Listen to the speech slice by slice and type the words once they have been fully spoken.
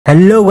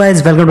Hello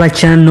guys, welcome to my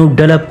channel Noob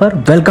Developer.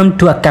 Welcome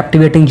to a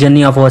captivating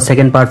journey of our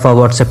second part for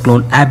WhatsApp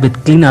clone app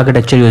with clean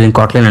architecture using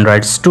Kotlin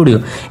Android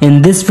Studio.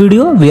 In this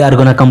video, we are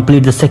gonna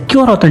complete the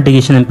secure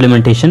authentication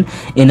implementation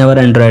in our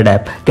Android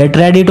app. Get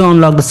ready to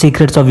unlock the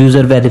secrets of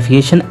user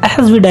verification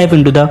as we dive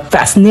into the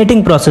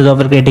fascinating process of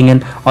creating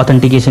an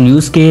authentication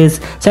use case,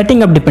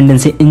 setting up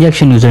dependency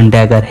injection using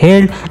Dagger,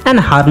 and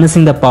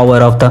harnessing the power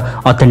of the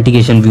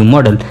authentication view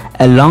model.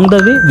 Along the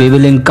way, we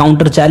will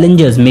encounter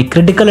challenges, make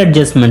critical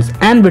adjustments,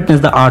 and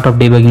witness the art of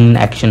debugging in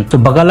action. So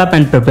buckle up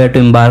and prepare to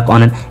embark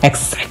on an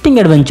exciting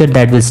adventure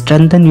that will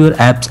strengthen your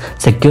app's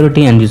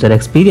security and user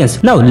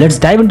experience. Now let's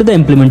dive into the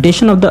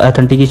implementation of the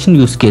authentication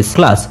use case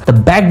class, the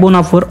backbone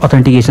of our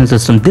authentication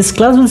system. This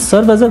class will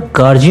serve as a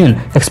guardian,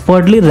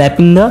 expertly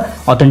wrapping the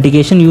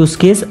authentication use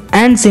case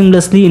and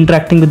seamlessly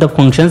interacting with the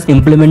functions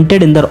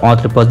implemented in the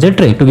auth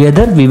repository.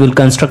 Together, we will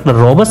construct a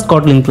robust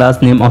Kotlin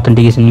class named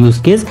authentication use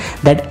case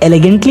that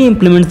elegantly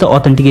implements the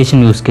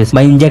authentication use case.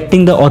 By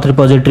injecting the auth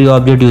repository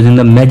object using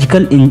the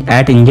magical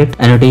 @inject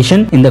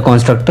annotation in the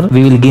constructor,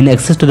 we will gain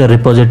access to the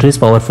repository's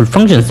powerful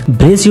functions.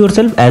 Brace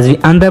yourself as we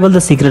unravel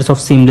the secrets of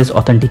seamless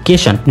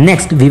authentication.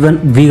 Next,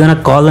 we're gonna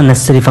call the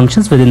necessary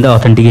functions within the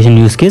authentication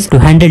use case to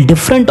handle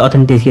different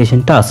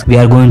authentication tasks. We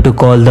are going to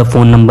call the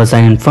phone number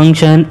sign-in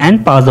function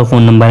and pass the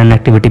phone number and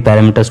activity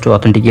parameters to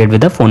authenticate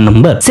with the phone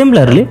number.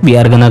 Similarly, we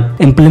are gonna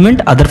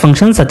implement other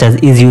functions such as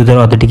is user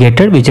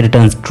authenticated, which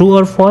returns true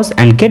or false,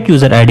 and get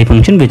user ID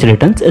function, which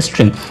returns a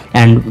string,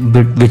 and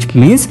which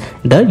means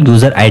the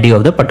user ID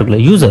of the particular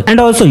user, and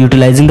also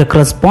utilizing the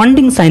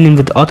corresponding sign-in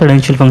with auth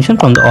credential function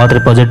from the auth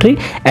repository.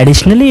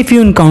 Additionally, if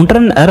you encounter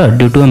an error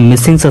due to a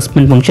missing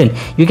suspend function,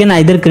 you can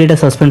either create a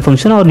suspend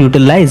function or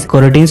utilize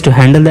coroutines to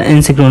handle the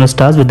asynchronous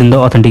tasks within the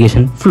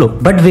authentication flow.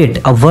 But wait,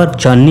 our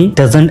journey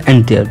doesn't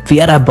end there.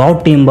 We are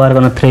about to embark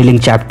on a thrilling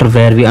chapter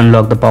where we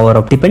unlock the power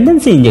of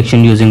dependency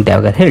injection using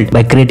Dagger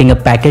by creating a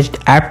package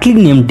aptly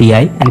named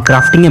DI and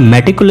crafting a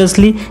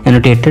meticulously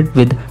annotated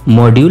with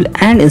module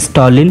and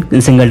installing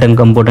a singleton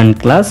component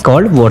class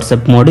called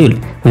WhatsApp module.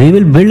 We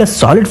will build a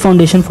solid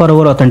foundation for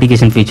our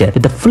authentication feature.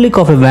 With the flick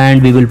of a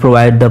wand, we will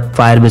provide the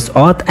Firebase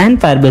auth and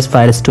Firebase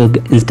Firestore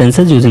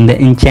instances using the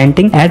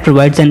enchanting add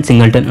provides and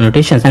singleton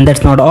annotations. And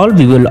that's not all.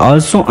 We will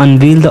also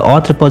unveil the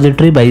auth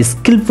repository by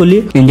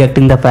skillfully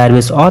injecting the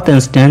Firebase auth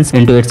instance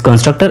into its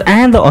constructor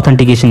and the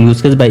authentication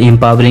use case by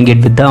empowering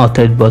it with the auth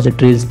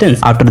repository instance.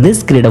 After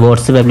this, create a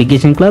WhatsApp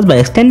application class by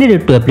extending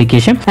it to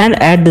application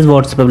and add this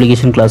WhatsApp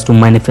application class to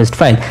manifest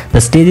file.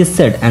 The stage is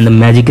set and the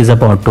magic is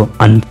about to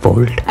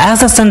unfold. As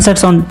the sun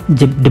sets on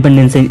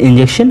dependency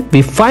injection,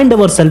 we find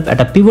ourselves at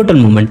a pivotal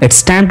moment.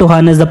 It's time to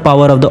harness the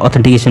power of the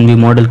authentication view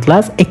model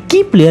class, a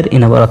key player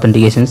in our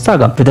authentication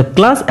saga. With the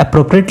class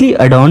appropriately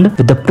adorned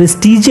with the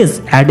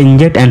prestigious add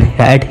inject and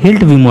add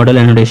hilt view model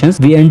annotations,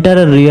 we enter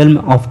a realm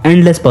of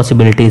endless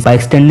possibilities. By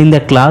extending the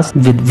class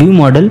with view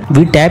model,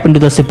 we tap into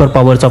the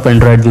superpowers of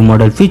Android view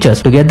model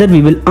features. Together,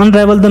 we will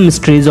unravel the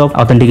mysteries of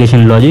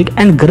authentication logic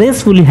and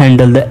gracefully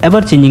handle the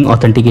ever-changing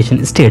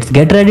authentication states.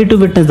 Get ready to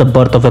witness the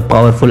birth of a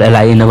powerful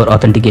ally in our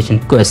authentication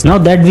quest. Now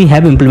that we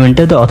have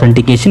implemented the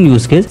authentication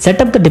use case,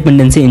 set up the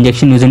dependency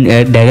injection using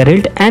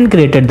Dagger and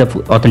created the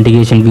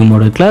authentication view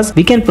model class,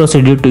 we can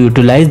proceed to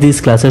utilize these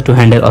classes to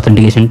handle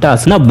authentication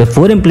tasks. Now,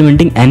 before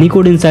implementing any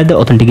code inside the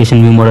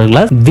authentication view model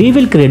class, we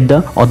will create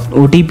the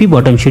OTP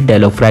bottom sheet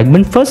dialog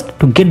fragment first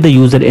to get the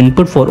user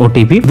input for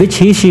OTP, which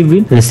she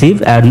will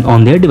receive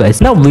on their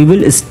device. Now we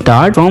will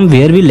start from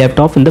where we left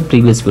off in the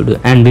previous video,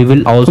 and we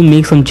will also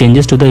make some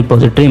changes to the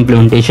repository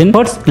implementation.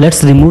 First,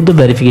 let's remove the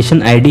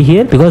verification ID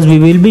here because we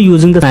will be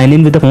using the sign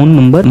in with the phone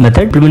number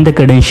method. Implement the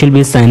credential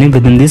based sign in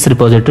within this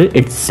repository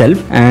itself.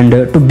 And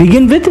to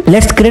begin with,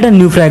 let's create a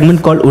new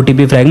fragment called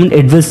OTP fragment.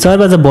 It will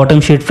serve as a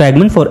bottom sheet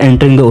fragment for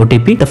entering the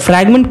OTP. The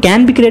fragment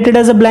can be created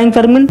as a blank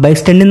fragment by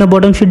extending the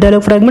bottom sheet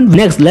dialog fragment.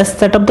 Next, let's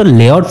set up the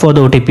layout for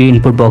the OTP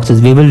input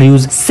boxes. We will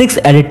use 6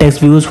 edit text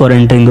views for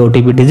entering the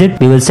OTP digit.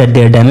 We will set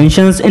their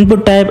dimensions,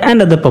 input type,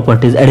 and other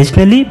properties.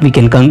 Additionally, we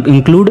can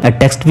include a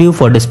text view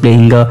for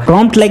displaying a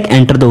prompt like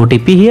enter the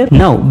OTP here.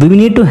 Now, we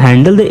need to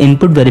handle the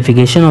input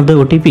verification of the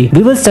OTP.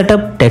 We will set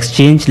up text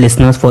change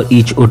listeners for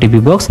each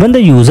OTP box. When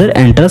the user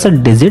enters a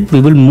digit,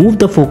 we will move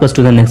the focus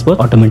to the next box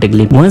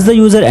automatically. Once the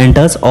user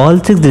enters all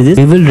 6 digits,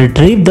 we will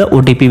retrieve the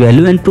OTP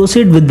value and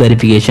proceed with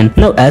verification.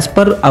 Now, as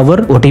per our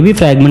OTP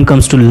fragment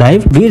comes to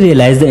life, we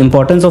realize the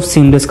importance of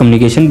seamless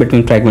communication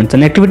between fragments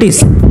and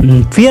activities.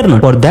 Fear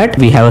not. For that,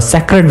 we have a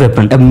sacred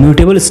weapon, a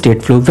mutable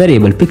state flow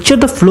variable. Picture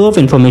the flow of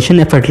information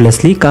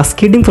effortlessly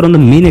cascading from the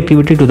main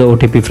activity to the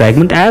OTP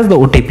fragment as the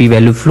OTP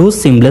value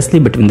flows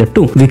seamlessly between the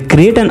two. We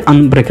create an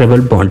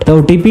unbreakable bond. The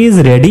OTP is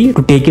ready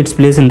to take its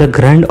place in the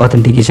grand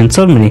authentication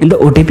ceremony. In the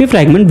OTP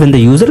fragment, when the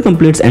user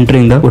completes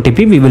entering the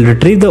OTP, we will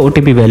retrieve the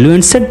OTP value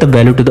and set the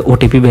value to the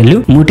OTP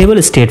value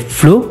mutable state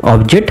flow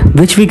object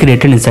which we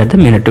created inside the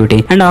main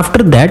activity. And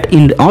after that,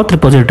 in the auth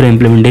repository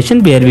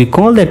implementation, where we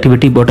call the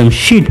activity bottom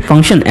sheet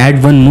function,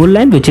 add one more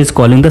line which is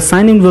calling the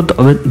sign in with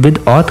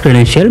auth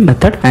credential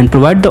method and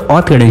provide the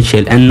auth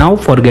credential. And now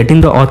for getting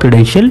the auth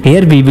credential,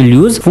 here we will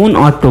use phone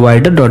auth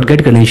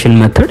provider.get credential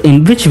method,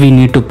 in which we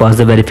need to pass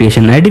the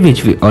verification ID,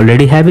 which we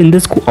already have in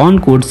this on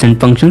code send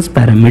functions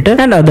parameter,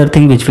 and other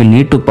thing which we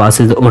need to pass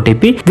is the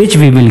OTP, which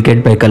we will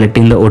get by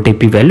collecting the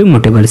OTP value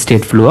mutable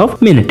state flow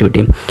of main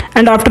activity.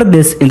 And after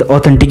this, in the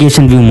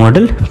authentication view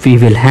model, we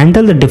will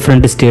handle the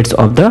different states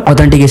of the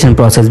authentication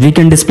process. We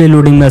can display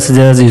loading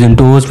messages using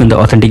tools when the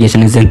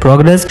authentication is in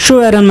progress, show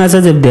error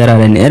message if there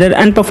are any error,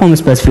 and perform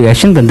specific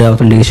action when the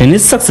authentication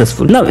is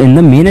successful. Now in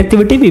the main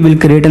activity, we will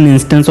create an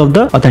instance of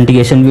the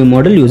authentication view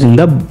model using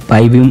the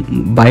by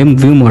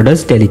view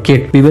models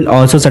delegate. We will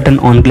also set an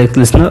on click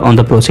listener on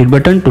the proceed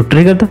button to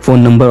trigger the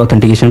phone number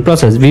authentication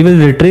process. We will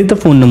retrieve the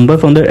phone number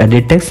from the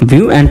edit text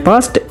view and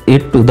pass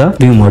it to the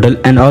view model,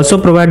 and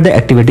also provide the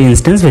activity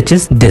instance, which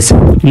is this.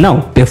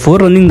 Now before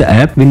running the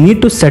app, we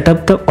need to set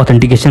up the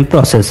authentication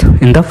process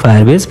in the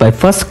Firebase by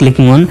first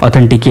clicking on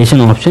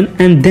authentication option,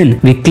 and then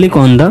we click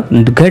on the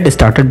get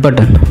started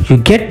button. You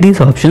get these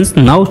options.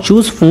 Now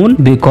choose phone,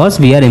 because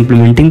we are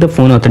implementing the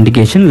phone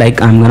authentication.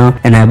 Like I'm gonna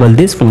enable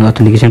this phone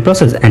authentication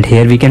process, and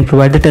here we can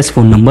provide the test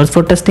phone numbers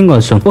for testing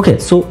also. Okay,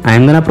 so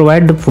I'm gonna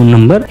provide the phone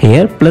number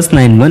here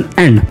 +91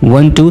 and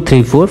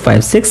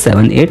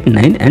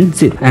 12345678 and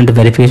 0, and the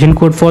verification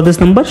code for this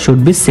number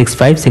should be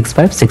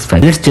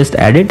 656565. Let's just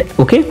add it.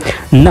 Okay,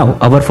 now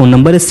our phone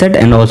number is set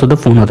and also the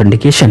phone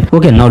authentication.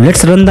 Okay, now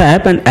let's run the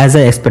app, and as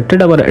I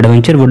expected, our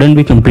adventure wouldn't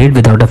be complete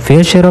without a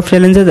fair share of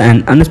challenges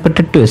and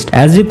unexpected twists.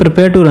 As we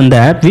prepare to run the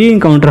app, we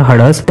encounter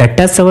hurdles that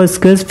test our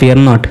skills. Fear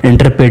not,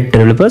 intrepid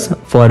developers,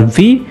 for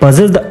we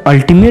possess the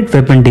ultimate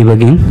weapon: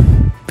 debugging.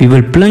 We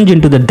will plunge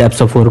into the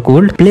depths of our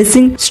code,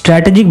 placing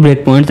strategic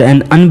breakpoints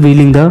and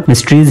unveiling the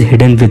mysteries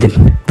hidden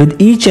within. With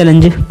each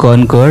challenge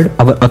conquered,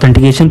 our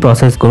authentication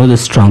process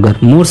grows stronger,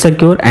 more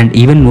secure, and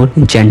even more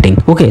enchanting.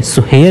 Okay,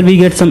 so here we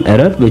get some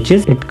error, which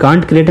is it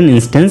can't create an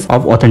instance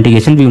of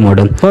authentication view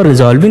model. For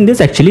resolving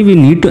this, actually we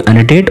need to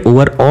annotate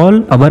over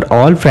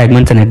all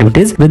fragments and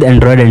activities with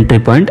Android entry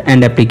point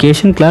and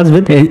application class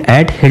with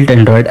 @hilt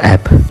Android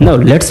app. Now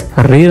let's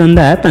rerun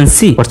the app and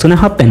see what's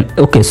gonna happen.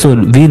 Okay, so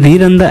we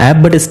rerun the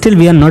app, but still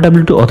we are not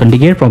able to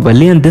authenticate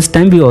properly, and this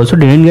time we also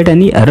didn't get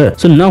any error.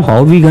 So now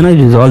how we gonna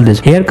resolve this?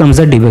 Here comes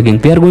the debugging.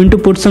 We are going to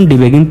put some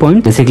debugging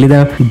points, basically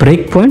the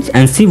breakpoints,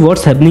 and see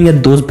what's happening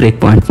at those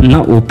breakpoints.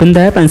 Now open the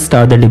app and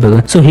start the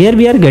debugger. So here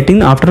we are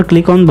getting after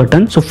click on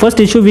button. So first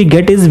issue we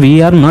get is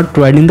we are not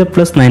providing the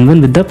 +91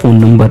 with the phone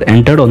number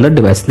entered on the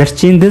device. Let's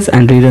change this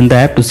and rerun the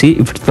app to see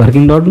if it's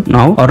working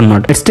now or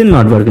not. It's still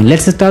not working.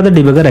 Let's start the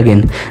debugger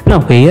again. Now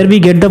here we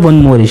get the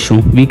one more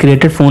issue. We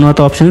created phone auth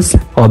options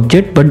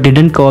object but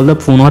didn't call the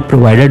phone auth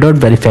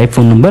provider.verify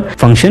phone number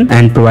function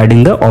and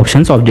providing the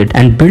options object,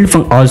 and build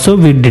also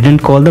we didn't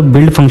call the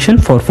build function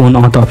for phone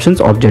auth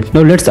options object.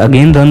 Now let's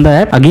again run the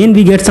app. Again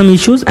we get some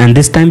issues, and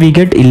this time we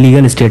get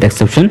illegal state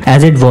exception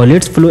as it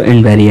violates flow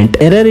invariant.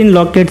 Error in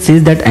logcat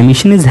says that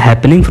emission is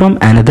happening from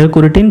another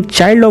coroutine.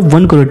 Child of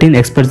one coroutine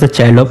expects the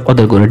child of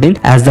other coroutine.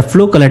 As the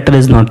flow collector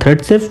is not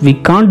thread safe, we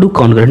can't do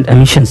concurrent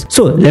emissions.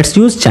 So let's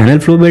use channel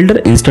flow builder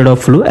instead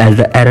of flow as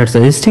the error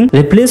suggesting.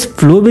 Replace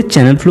flow with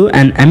channel flow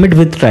and emit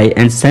with try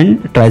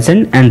send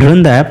and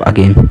run the app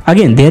again.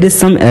 Again there is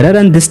some error,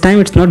 and this time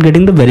it's not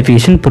getting the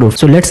verification proof.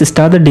 So let's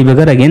start the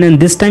debugger again, and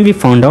this time we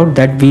found out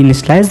that we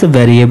initialize the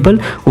variable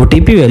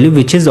OTP value,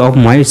 which is of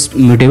my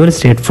mutable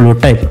state flow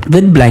type,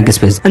 with blank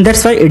space, and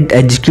that's why it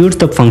executes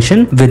the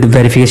function with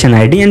verification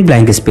ID and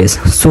blank space.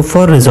 So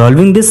for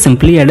resolving this,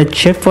 simply add a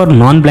check for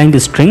non-blank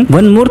string.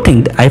 One more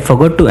thing I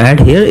forgot to add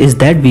here is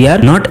that we are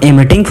not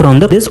emitting from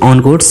this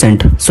on code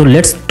sent. So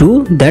let's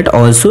do that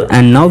also,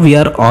 and now we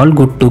are all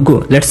good to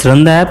go. Let's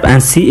run the app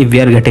and see if we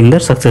are getting the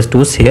success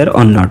tools here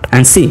or not,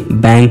 and see,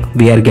 bang,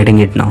 we are getting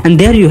it now. And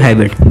there you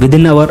have it,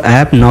 within our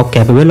app now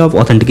capable of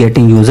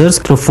authenticating users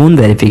through phone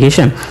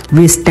verification.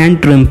 We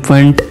stand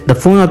triumphant. The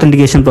phone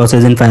authentication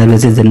process in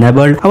Firebase is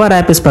enabled. Our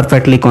app is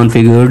perfectly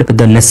configured with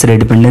the necessary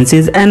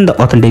dependencies, and the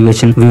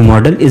authentication view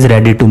model is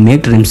ready to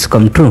make dreams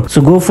come true.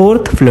 So go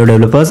forth, flow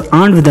developers,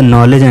 armed with the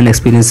knowledge and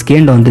experience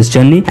gained on this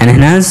journey, and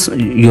enhance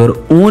your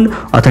own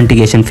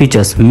authentication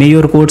features. May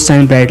your code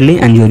shine brightly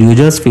and your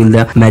users feel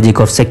the magic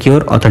of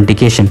secure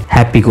authentication.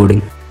 Happy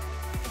coding.